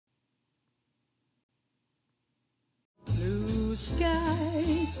blue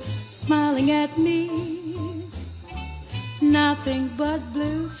skies smiling at me. Nothing but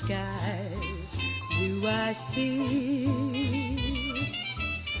blue skies do I see.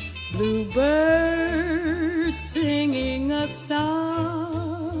 Bluebirds singing a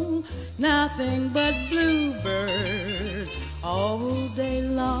song, nothing but bluebirds all day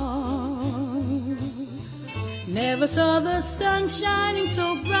long. Never saw the sun shining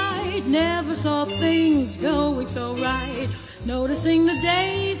so bright, never saw things going so right. Noticing the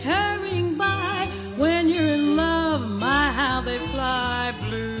days hurrying by, when you're in love, my how they fly.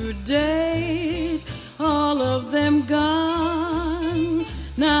 Blue days, all of them gone,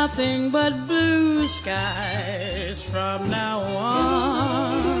 nothing but blue skies from now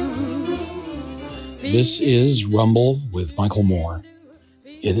on. This is Rumble with Michael Moore.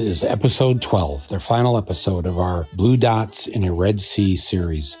 It is episode 12, their final episode of our Blue Dots in a Red Sea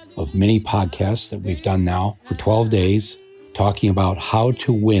series of mini podcasts that we've done now for 12 days, talking about how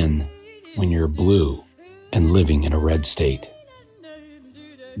to win when you're blue and living in a red state.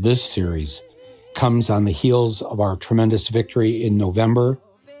 This series comes on the heels of our tremendous victory in November,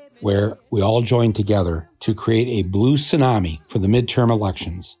 where we all joined together to create a blue tsunami for the midterm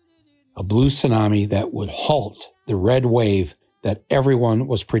elections, a blue tsunami that would halt the red wave that everyone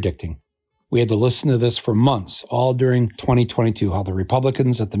was predicting. We had to listen to this for months, all during 2022, how the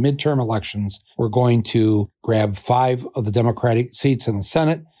Republicans at the midterm elections were going to grab 5 of the Democratic seats in the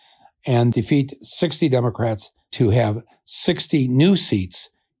Senate and defeat 60 Democrats to have 60 new seats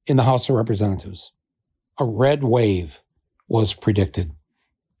in the House of Representatives. A red wave was predicted.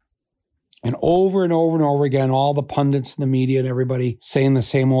 And over and over and over again, all the pundits in the media and everybody saying the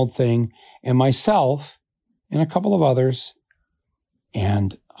same old thing, and myself and a couple of others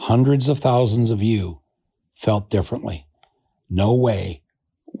and hundreds of thousands of you felt differently. No way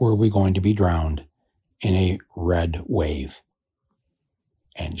were we going to be drowned in a red wave.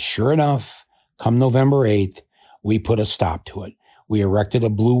 And sure enough, come November 8th, we put a stop to it. We erected a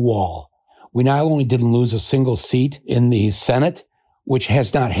blue wall. We not only didn't lose a single seat in the Senate, which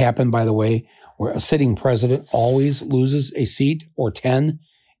has not happened, by the way, where a sitting president always loses a seat or 10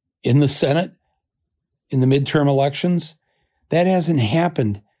 in the Senate in the midterm elections. That hasn't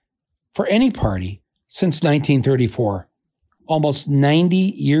happened for any party since 1934, almost 90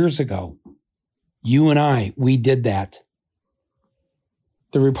 years ago. You and I, we did that.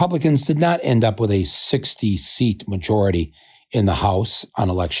 The Republicans did not end up with a 60-seat majority in the House on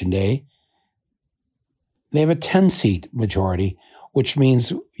Election Day. They have a 10-seat majority, which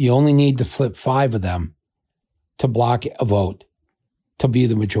means you only need to flip 5 of them to block a vote, to be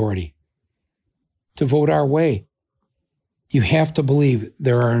the majority, to vote our way. You have to believe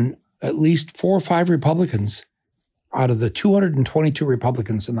there are at least 4 or 5 Republicans out of the 222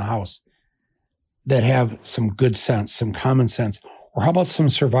 Republicans in the House that have some good sense, some common sense, or how about some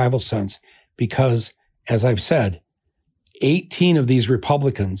survival sense? Because, as I've said, 18 of these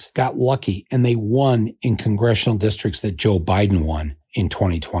Republicans got lucky and they won in congressional districts that Joe Biden won in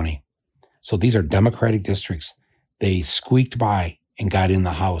 2020. So these are Democratic districts. They squeaked by and got in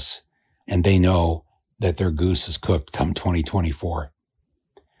the House, and they know that their goose is cooked come 2024.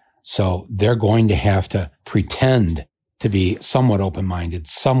 So they're going to have to pretend to be somewhat open-minded,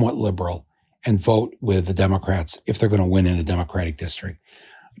 somewhat liberal, and vote with the Democrats if they're going to win in a Democratic district.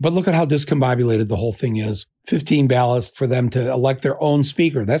 But look at how discombobulated the whole thing is. 15 ballots for them to elect their own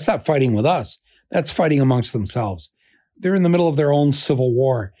speaker. That's not fighting with us. That's fighting amongst themselves. They're in the middle of their own civil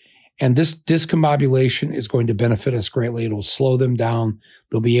war. And this discombobulation is going to benefit us greatly. It'll slow them down.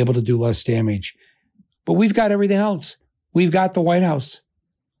 They'll be able to do less damage. But we've got everything else. We've got the White House.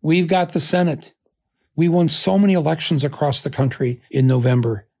 We've got the Senate. We won so many elections across the country in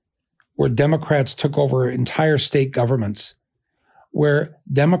November where Democrats took over entire state governments, where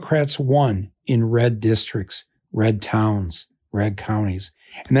Democrats won in red districts, red towns, red counties.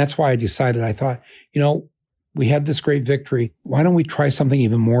 And that's why I thought, we had this great victory. Why don't we try something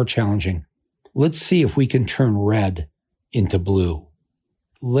even more challenging? Let's see if we can turn red into blue.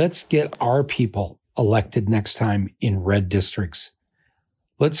 Let's get our people elected next time in red districts.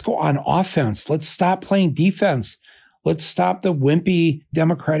 Let's go on offense. Let's stop playing defense. Let's stop the wimpy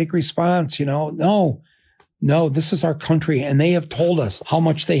Democratic response. No, this is our country. And they have told us how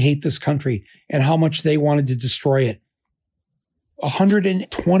much they hate this country and how much they wanted to destroy it.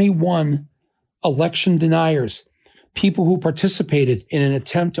 121 election deniers, people who participated in an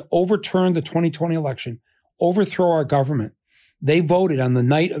attempt to overturn the 2020 election, overthrow our government. They voted on the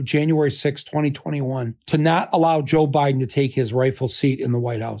night of January 6, 2021, to not allow Joe Biden to take his rightful seat in the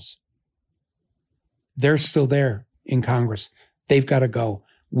White House. They're still there in Congress. They've got to go.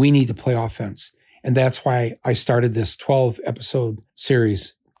 We need to play offense. And that's why I started this 12-episode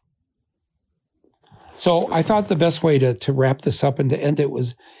series. So I thought the best way to wrap this up and to end it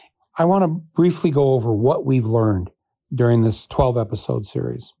was, I want to briefly go over what we've learned during this 12-episode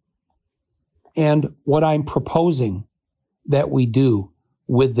series and what I'm proposing that we do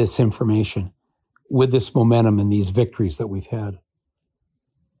with this information, with this momentum and these victories that we've had.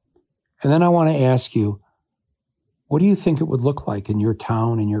 And then I want to ask you, what do you think it would look like in your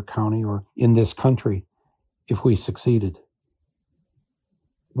town, in your county, or in this country if we succeeded?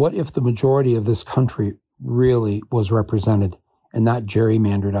 What if the majority of this country really was represented and not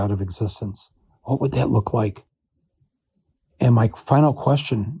gerrymandered out of existence? What would that look like? And my final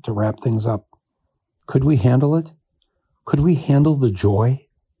question to wrap things up, could we handle it? Could we handle the joy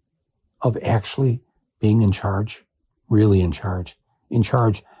of actually being in charge, really in charge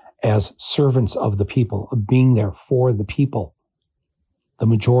as servants of the people, of being there for the people, the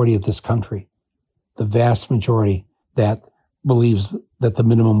majority of this country, the vast majority that believes that the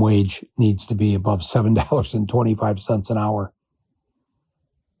minimum wage needs to be above $7.25 an hour.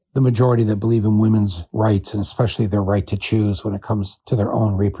 The majority that believe in women's rights, and especially their right to choose when it comes to their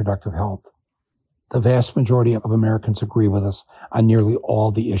own reproductive health. The vast majority of Americans agree with us on nearly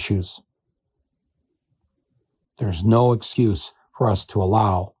all the issues. There's no excuse for us to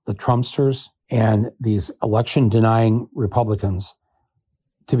allow the Trumpsters and these election-denying Republicans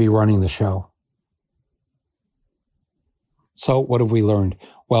to be running the show. So what have we learned?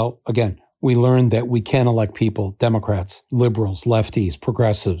 Well, again, we learned that we can elect people, Democrats, liberals, lefties,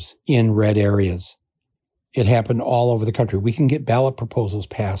 progressives, in red areas. It happened all over the country. We can get ballot proposals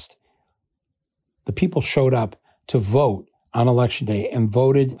passed. The people showed up to vote on Election Day and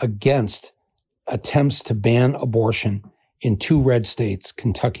voted against attempts to ban abortion in 2 red states,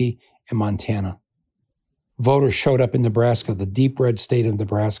 Kentucky and Montana. Voters showed up in Nebraska, the deep red state of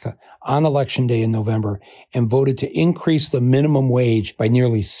Nebraska, on Election Day in November and voted to increase the minimum wage by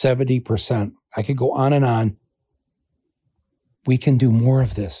nearly 70%. I could go on and on. We can do more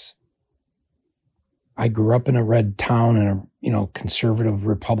of this. I grew up in a red town in a, conservative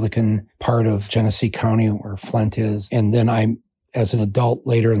Republican part of Genesee County where Flint is. And then I, as an adult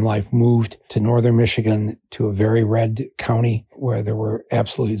later in life, moved to northern Michigan to a very red county where there were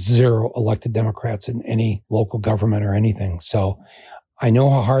absolutely 0 elected Democrats in any local government or anything. So I know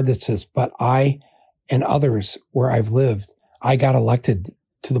how hard this is, but I and others where I've lived, I got elected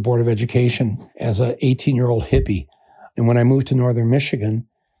to the Board of Education as an 18-year-old hippie. And when I moved to northern Michigan,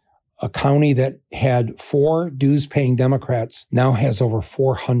 a county that had 4 dues-paying Democrats now has over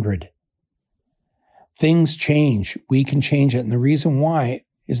 400. Things change. We can change it. And the reason why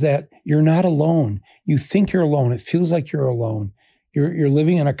is that you're not alone. You think you're alone. It feels like you're alone. You're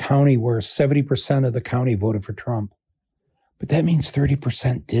living in a county where 70% of the county voted for Trump. But that means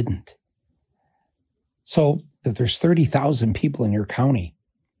 30% didn't. So if there's 30,000 people in your county,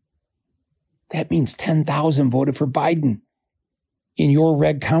 that means 10,000 voted for Biden in your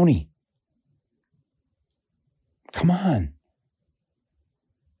red county. Come on.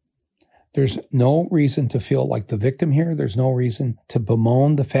 There's no reason to feel like the victim here. There's no reason to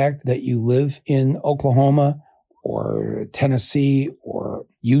bemoan the fact that you live in Oklahoma or Tennessee or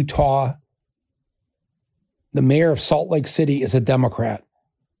Utah. The mayor of Salt Lake City is a Democrat.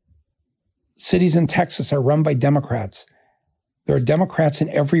 Cities in Texas are run by Democrats. There are Democrats in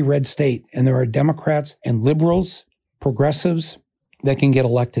every red state, and there are Democrats and liberals, progressives that can get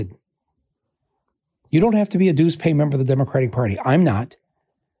elected. You don't have to be a dues-paying member of the Democratic Party. I'm not.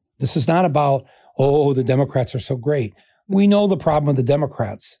 This is not about, the Democrats are so great. We know the problem with the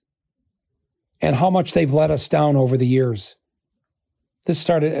Democrats and how much they've let us down over the years. This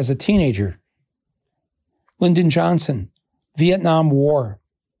started as a teenager. Lyndon Johnson, Vietnam War.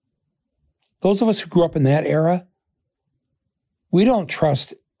 Those of us who grew up in that era, we don't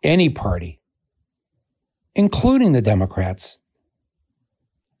trust any party, including the Democrats.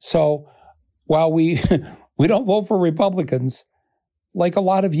 So while we don't vote for Republicans, like a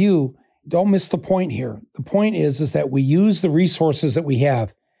lot of you, don't miss the point here. The point is that we use the resources that we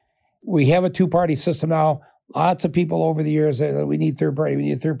have. We have a 2-party system now. Lots of people over the years say, we need third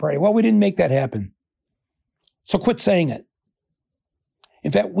party. Well, we didn't make that happen. So quit saying it.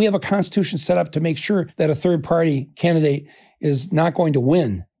 In fact, we have a constitution set up to make sure that a third-party candidate is not going to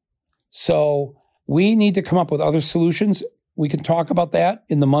win. So we need to come up with other solutions. We can talk about that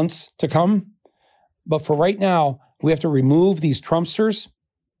in the months to come. But for right now, we have to remove these Trumpsters.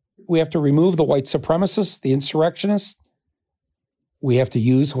 We have to remove the white supremacists, the insurrectionists. We have to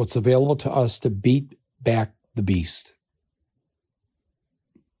use what's available to us to beat back the beast.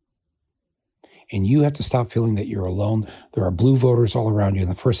 And you have to stop feeling that you're alone. There are blue voters all around you.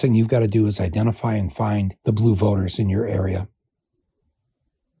 And the first thing you've got to do is identify and find the blue voters in your area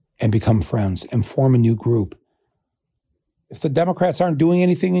and become friends and form a new group. If the Democrats aren't doing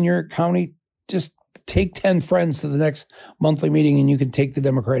anything in your county, just take 10 friends to the next monthly meeting and you can take the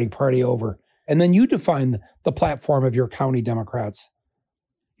Democratic Party over. And then you define the platform of your county Democrats.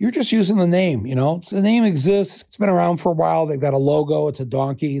 You're just using the name, So the name exists. It's been around for a while. They've got a logo. It's a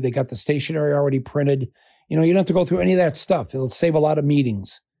donkey. They got the stationery already printed. You don't have to go through any of that stuff. It'll save a lot of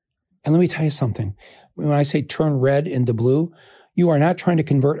meetings. And let me tell you something. When I say turn red into blue, you are not trying to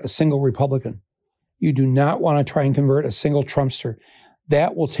convert a single Republican. You do not want to try and convert a single Trumpster.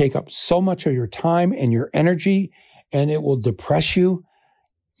 That will take up so much of your time and your energy, and it will depress you.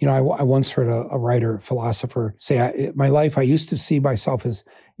 I once heard a writer, philosopher say, my life, I used to see myself as,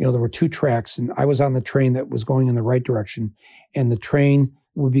 there were two tracks, and I was on the train that was going in the right direction, and the train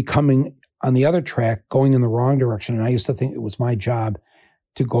would be coming on the other track going in the wrong direction. And I used to think it was my job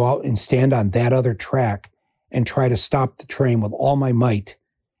to go out and stand on that other track and try to stop the train with all my might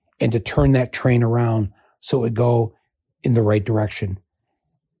and to turn that train around so it would go in the right direction.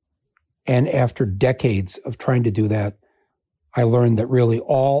 And after decades of trying to do that, I learned that really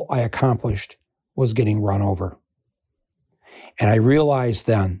all I accomplished was getting run over. And I realized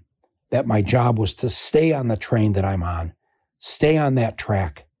then that my job was to stay on the train that I'm on, stay on that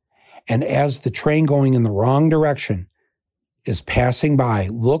track. And as the train going in the wrong direction is passing by,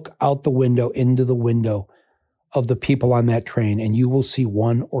 look out the window into the window of the people on that train, and you will see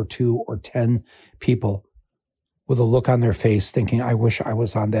 1 or 2 or 10 people with a look on their face thinking, I wish I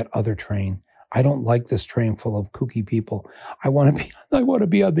was on that other train. I don't like this train full of kooky people. I want to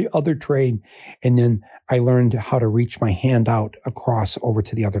be on the other train. And then I learned how to reach my hand out across over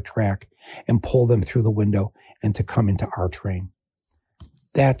to the other track and pull them through the window and to come into our train.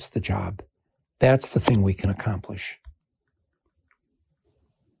 That's the job. That's the thing we can accomplish.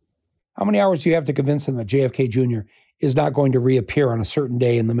 How many hours do you have to convince them that JFK Jr. is not going to reappear on a certain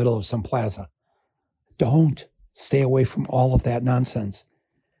day in the middle of some plaza? Don't. Stay away from all of that nonsense.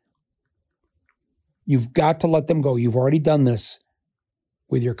 You've got to let them go. You've already done this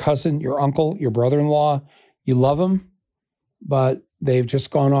with your cousin, your uncle, your brother-in-law. You love them, but they've just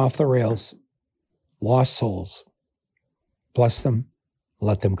gone off the rails. Lost souls. Bless them.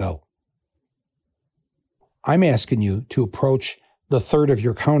 Let them go. I'm asking you to approach the third of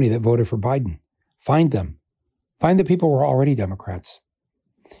your county that voted for Biden. Find them. Find the people who are already Democrats.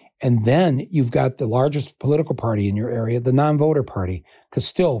 And then you've got the largest political party in your area, the non-voter party, because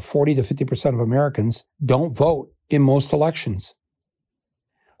still 40 to 50% of Americans don't vote in most elections.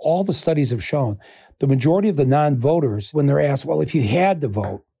 All the studies have shown the majority of the non-voters, when they're asked, well, if you had to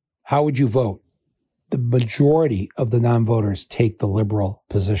vote, how would you vote? The majority of the non-voters take the liberal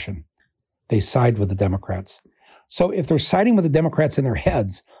position. They side with the Democrats. So if they're siding with the Democrats in their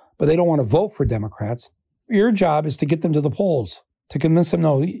heads, but they don't want to vote for Democrats, your job is to get them to the polls, to convince them,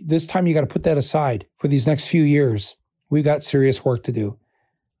 no, this time you got to put that aside for these next few years. We've got serious work to do.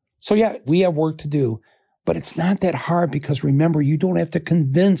 So yeah, we have work to do, but it's not that hard because remember, you don't have to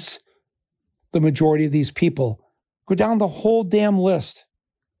convince the majority of these people. Go down the whole damn list.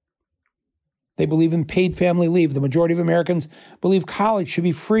 They believe in paid family leave. The majority of Americans believe college should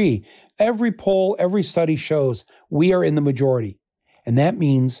be free. Every poll, every study shows we are in the majority. And that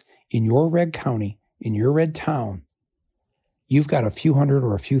means in your red county, in your red town, you've got a few hundred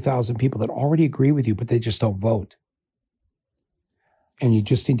or a few thousand people that already agree with you, but they just don't vote. And you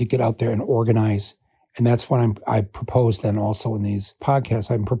just need to get out there and organize. And that's what I propose then also in these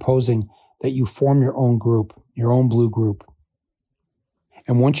podcasts. I'm proposing that you form your own group, your own blue group.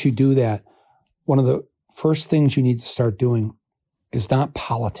 And once you do that, one of the first things you need to start doing is not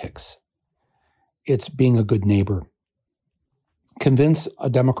politics. It's being a good neighbor. Convince a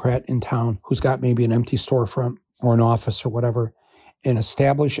Democrat in town who's got maybe an empty storefront or an office or whatever, and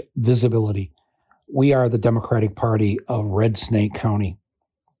establish visibility. We are the Democratic Party of Red Snake County.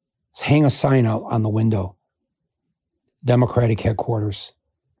 Hang a sign out on the window. Democratic headquarters.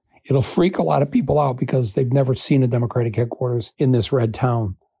 It'll freak a lot of people out because they've never seen a Democratic headquarters in this red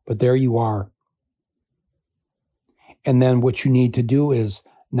town, but there you are. And then what you need to do is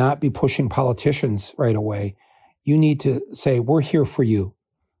not be pushing politicians right away. You need to say, we're here for you.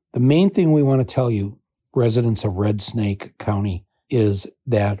 The main thing we want to tell you, residents of Red Snake County, is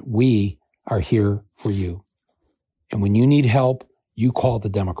that we are here for you. And when you need help, you call the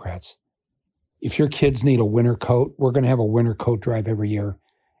Democrats. If your kids need a winter coat, we're going to have a winter coat drive every year.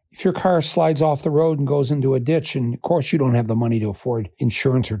 If your car slides off the road and goes into a ditch, and of course you don't have the money to afford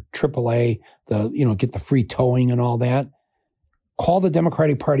insurance or AAA, get the free towing and all that, Call the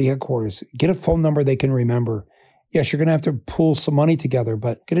Democratic Party headquarters. Get a phone number they can remember. Yes, you're going to have to pool some money together,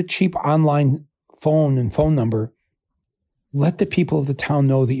 but get a cheap online phone and phone number. Let the people of the town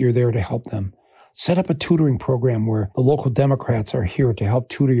know that you're there to help them. Set up a tutoring program where the local Democrats are here to help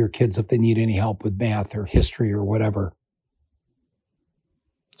tutor your kids if they need any help with math or history or whatever.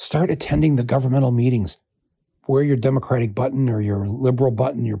 Start attending the governmental meetings. Wear your Democratic button or your liberal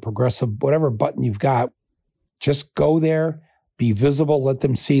button, your progressive, whatever button you've got. Just go there, be visible, let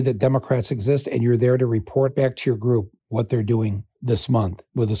them see that Democrats exist, and you're there to report back to your group what they're doing this month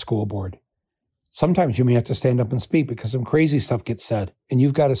with the school board. Sometimes you may have to stand up and speak because some crazy stuff gets said, and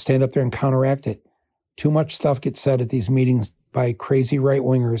you've got to stand up there and counteract it. Too much stuff gets said at these meetings by crazy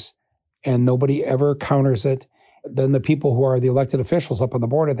right-wingers, and nobody ever counters it. Then the people who are the elected officials up on the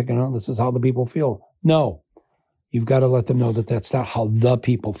board are thinking, oh, this is how the people feel. No, you've got to let them know that that's not how the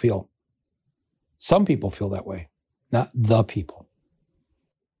people feel. Some people feel that way, not the people.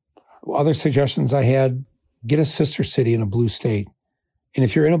 Other suggestions I had, get a sister city in a blue state. And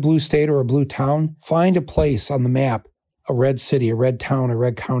if you're in a blue state or a blue town, find a place on the map, a red city, a red town, a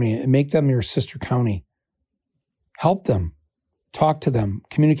red county, and make them your sister county. Help them. Talk to them.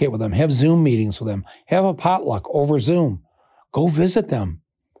 Communicate with them. Have Zoom meetings with them. Have a potluck over Zoom. Go visit them.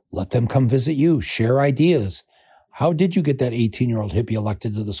 Let them come visit you. Share ideas. How did you get that 18-year-old hippie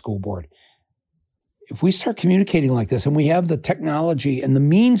elected to the school board? If we start communicating like this, and we have the technology and the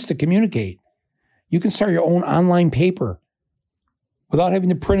means to communicate, you can start your own online paper without having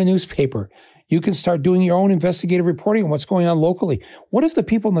to print a newspaper. You can start doing your own investigative reporting on what's going on locally. What if the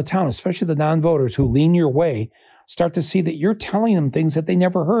people in the town, especially the non-voters who lean your way, start to see that you're telling them things that they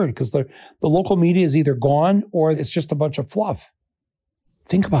never heard because the local media is either gone or it's just a bunch of fluff?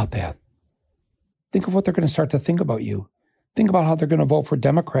 Think about that. Think of what they're going to start to think about you. Think about how they're going to vote for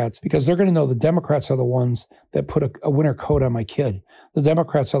Democrats because they're going to know the Democrats are the ones that put a winter coat on my kid. The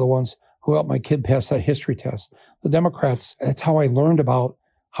Democrats are the ones who helped my kid pass that history test. The Democrats, that's how I learned about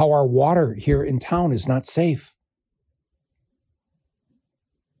how our water here in town is not safe.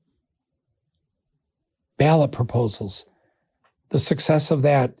 Ballot proposals. The success of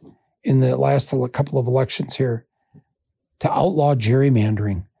that in the last couple of elections here to outlaw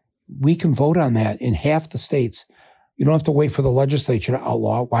gerrymandering. We can vote on that in half the states. You don't have to wait for the legislature to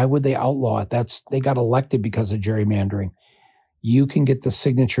outlaw it. Why would they outlaw it? They got elected because of gerrymandering. You can get the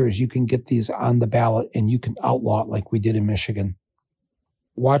signatures, you can get these on the ballot, and you can outlaw it like we did in Michigan.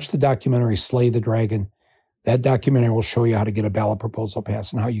 Watch the documentary Slay the Dragon. That documentary will show you how to get a ballot proposal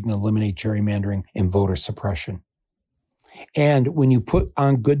passed and how you can eliminate gerrymandering and voter suppression. And when you put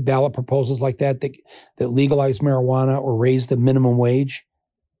on good ballot proposals like that legalize marijuana or raise the minimum wage,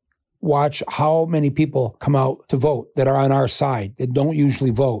 watch how many people come out to vote that are on our side, that don't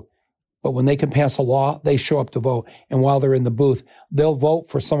usually vote. But when they can pass a law, they show up to vote. And while they're in the booth, they'll vote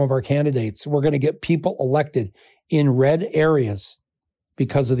for some of our candidates. We're going to get people elected in red areas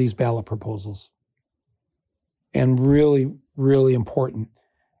because of these ballot proposals. And really, really important,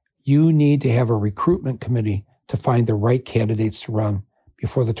 you need to have a recruitment committee to find the right candidates to run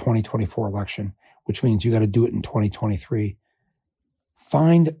before the 2024 election, which means you got to do it in 2023.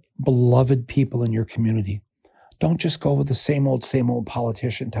 Find beloved people in your community. Don't just go with the same old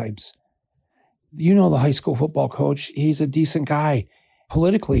politician types. You know the high school football coach, he's a decent guy.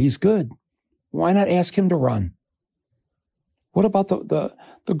 Politically, he's good. Why not ask him to run? What about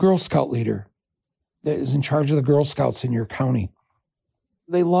the Girl Scout leader that is in charge of the Girl Scouts in your county?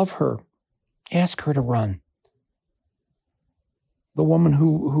 They love her. Ask her to run. The woman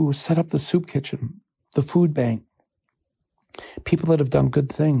who set up the soup kitchen, the food bank, people that have done good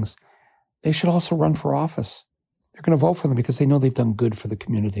things, they should also run for office. They're going to vote for them because they know they've done good for the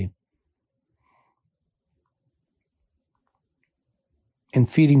community. And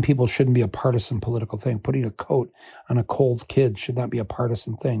feeding people shouldn't be a partisan political thing. Putting a coat on a cold kid should not be a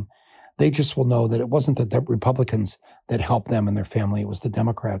partisan thing. They just will know that it wasn't the Republicans that helped them and their family. It was the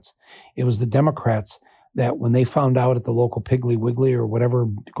Democrats. It was the Democrats that when they found out at the local Piggly Wiggly or whatever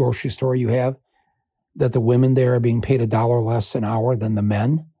grocery store you have, that the women there are being paid $1 less an hour than the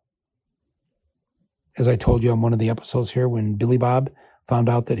men. As I told you on one of the episodes here, when Billy Bob found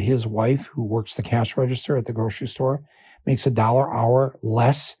out that his wife, who works the cash register at the grocery store, makes $1 an hour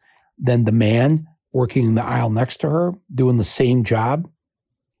less than the man working in the aisle next to her, doing the same job.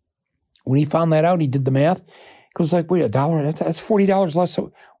 When he found that out, he did the math. It was like, wait, $1, that's $40 less a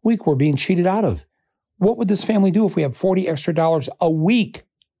week we're being cheated out of. What would this family do if we have $40 extra a week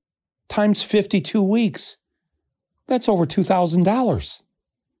times 52 weeks? That's over $2,000.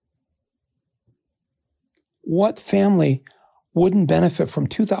 What family wouldn't benefit from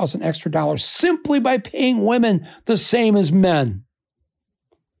 $2,000 extra simply by paying women the same as men?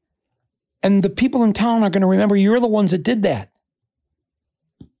 And the people in town are going to remember you're the ones that did that.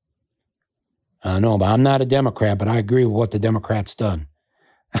 I know, but I'm not a Democrat, but I agree with what the Democrats done.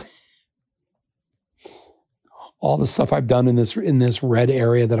 All the stuff I've done in this red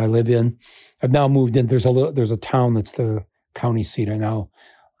area that I live in, I've now moved in. There's a town that's the county seat. I know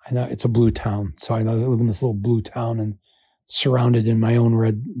it's a blue town. So I live in this little blue town and surrounded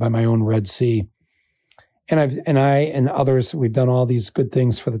by my own Red Sea. And I and others, we've done all these good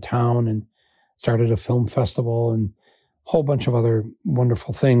things for the town and started a film festival and a whole bunch of other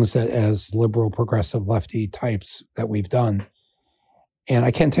wonderful things that as liberal, progressive, lefty types that we've done. And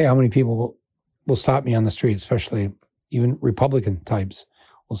I can't tell you how many people will stop me on the street, especially even Republican types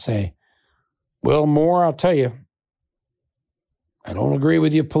will say, well, Moore, I'll tell you, I don't agree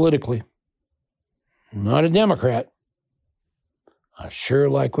with you politically. I'm not a Democrat. I sure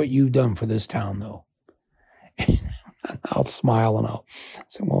like what you've done for this town, though. I'll smile and I'll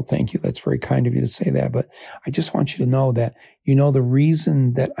say, well, thank you. That's very kind of you to say that. But I just want you to know that, the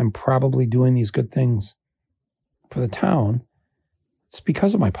reason that I'm probably doing these good things for the town, it's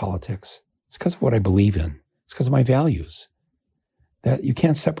because of my politics. It's because of what I believe in. It's because of my values. That you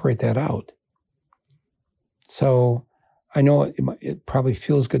can't separate that out. So I know it probably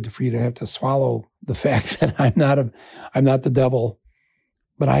feels good for you to have to swallow the fact that I'm not the devil.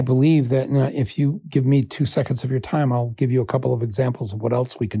 But I believe that if you give me 2 seconds of your time, I'll give you a couple of examples of what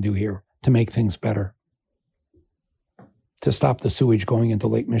else we can do here to make things better. To stop the sewage going into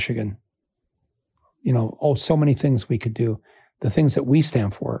Lake Michigan. So many things we could do. The things that we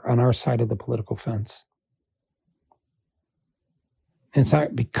stand for on our side of the political fence. And it's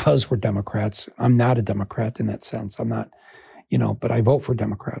not because we're Democrats. I'm not a Democrat in that sense. I'm not, but I vote for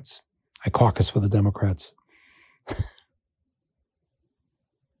Democrats. I caucus with the Democrats.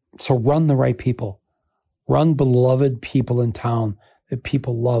 So run the right people. Run beloved people in town that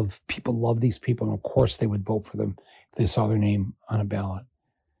people love. People love these people, and of course they would vote for them if they saw their name on a ballot.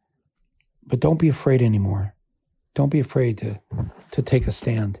 But don't be afraid anymore. Don't be afraid to take a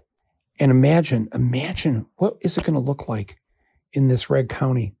stand. And imagine what is it going to look like in this red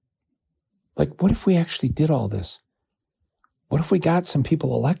county? Like, what if we actually did all this? What if we got some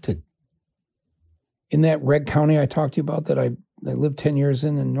people elected? In that red county I talked to you about that I lived 10 years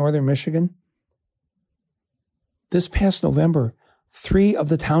in northern Michigan. This past November, 3 of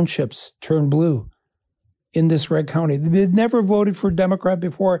the townships turned blue in this red county. They'd never voted for Democrat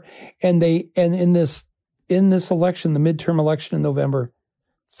before. And in this election, the midterm election in November,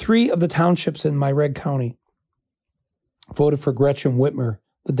 3 of the townships in my red county voted for Gretchen Whitmer,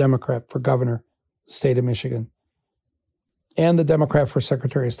 the Democrat, for governor of the state of Michigan, and the Democrat for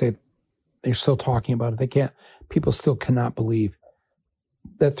Secretary of State. They're still talking about it. People still cannot believe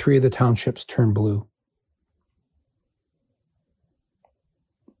that 3 of the townships turned blue.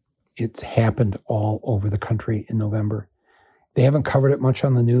 It's happened all over the country in November. They haven't covered it much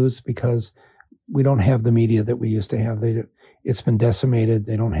on the news because we don't have the media that we used to have. It's been decimated.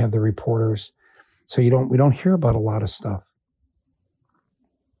 They don't have the reporters. So we don't hear about a lot of stuff.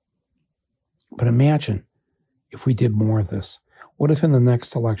 But imagine if we did more of this. What if in the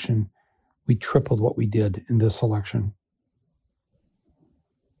next election we tripled what we did in this election?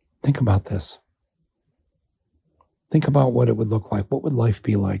 Think about this. Think about what it would look like. What would life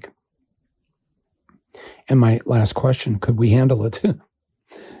be like? And my last question, could we handle it?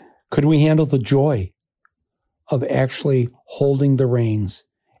 Could we handle the joy of actually holding the reins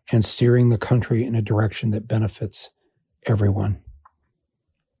and steering the country in a direction that benefits everyone?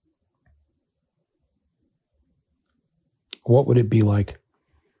 What would it be like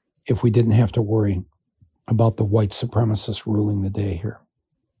if we didn't have to worry about the white supremacists ruling the day here?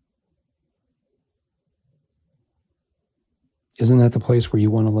 Isn't that the place where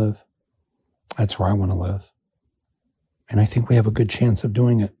you want to live? That's where I want to live. And I think we have a good chance of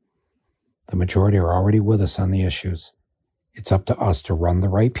doing it. The majority are already with us on the issues. It's up to us to run the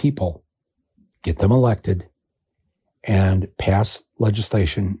right people, get them elected, and pass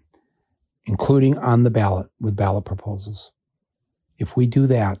legislation, including on the ballot with ballot proposals. If we do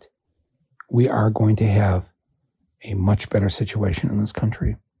that, we are going to have a much better situation in this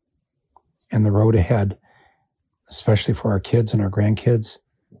country. And the road ahead, especially for our kids and our grandkids,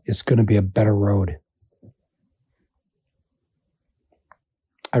 is going to be a better road.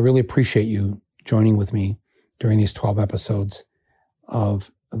 I really appreciate you joining with me during these 12 episodes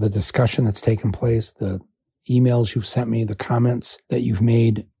of the discussion that's taken place, the emails you've sent me, the comments that you've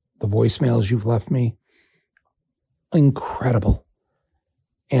made, the voicemails you've left me. Incredible.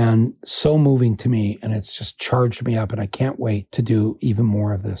 And so moving to me, and it's just charged me up, and I can't wait to do even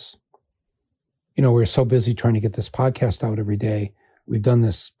more of this. We're so busy trying to get this podcast out every day We've done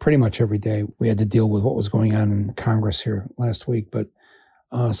this pretty much every day. We had to deal with what was going on in Congress here last week, but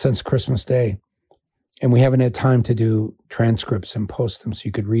since Christmas Day. And we haven't had time to do transcripts and post them so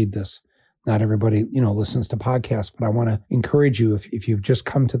you could read this. Not everybody, listens to podcasts, but I want to encourage you, if you've just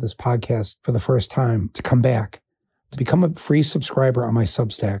come to this podcast for the first time, to come back, to become a free subscriber on my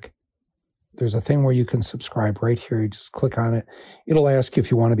Substack. There's a thing where you can subscribe right here. You just click on it. It'll ask you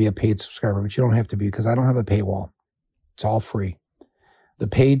if you want to be a paid subscriber, but you don't have to be because I don't have a paywall. It's all free. The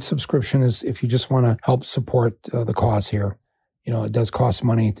paid subscription is if you just want to help support the cause here. It does cost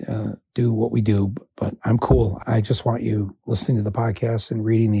money to do what we do, but I'm cool. I just want you listening to the podcast and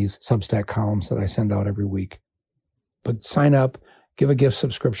reading these Substack columns that I send out every week. But sign up, give a gift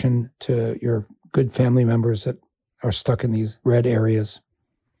subscription to your good family members that are stuck in these red areas.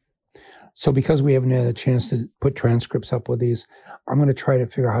 So because we haven't had a chance to put transcripts up with these, I'm going to try to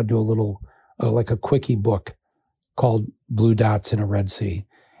figure out how to do a little, like a quickie book called Blue Dots in a Red Sea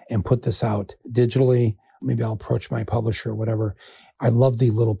and put this out digitally. Maybe I'll approach my publisher or whatever. I love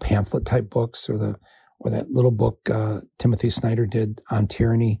the little pamphlet type books or that little book Timothy Snyder did on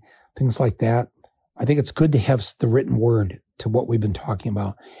tyranny, things like that. I think it's good to have the written word to what we've been talking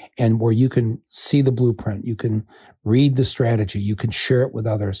about and where you can see the blueprint, you can read the strategy, you can share it with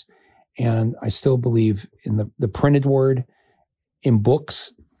others. And I still believe in the printed word in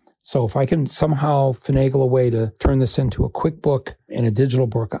books. So if I can somehow finagle a way to turn this into a quick book and a digital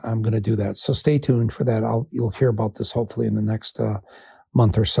book, I'm going to do that. So stay tuned for that. You'll hear about this hopefully in the next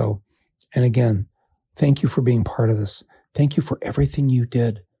month or so. And again, thank you for being part of this. Thank you for everything you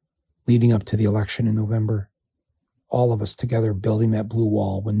did leading up to the election in November. All of us together building that blue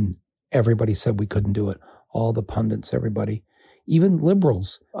wall when everybody said we couldn't do it. All the pundits, everybody, even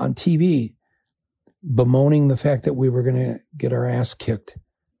liberals on TV bemoaning the fact that we were going to get our ass kicked.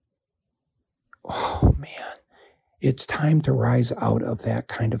 Oh, man, it's time to rise out of that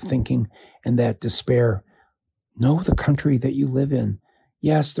kind of thinking and that despair. Know the country that you live in.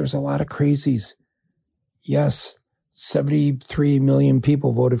 Yes, there's a lot of crazies. Yes, 73 million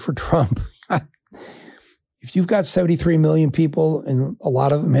people voted for Trump. If you've got 73 million people and a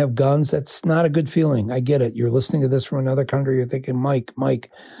lot of them have guns, that's not a good feeling. I get it. You're listening to this from another country. You're thinking,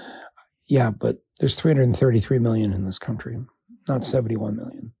 Mike. Yeah, but there's 333 million in this country, not 71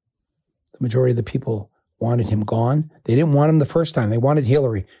 million. The majority of the people wanted him gone. They didn't want him the first time. They wanted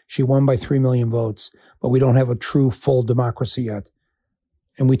Hillary. She won by 3 million votes, but we don't have a true full democracy yet.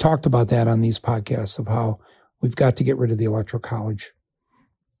 And we talked about that on these podcasts of how we've got to get rid of the Electoral College.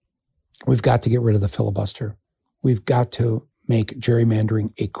 We've got to get rid of the filibuster. We've got to make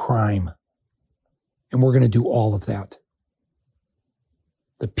gerrymandering a crime. And we're going to do all of that.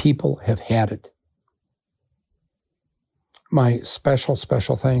 The people have had it. My special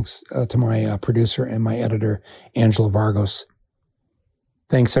thanks to my producer and my editor, Angela Vargos.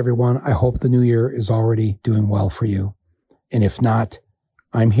 Thanks, everyone. I hope the new year is already doing well for you. And if not,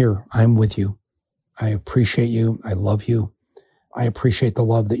 I'm here. I'm with you. I appreciate you. I love you. I appreciate the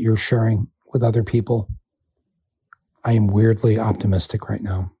love that you're sharing with other people. I am weirdly optimistic right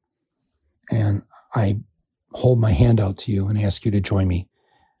now. And I hold my hand out to you and ask you to join me.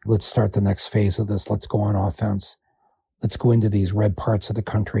 Let's start the next phase of this. Let's go on offense. Let's go into these red parts of the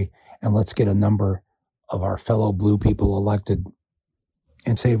country and let's get a number of our fellow blue people elected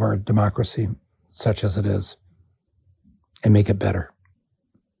and save our democracy, such as it is, and make it better.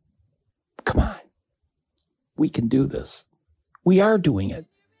 Come on. We can do this. We are doing it.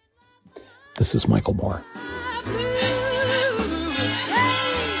 This is Michael Moore.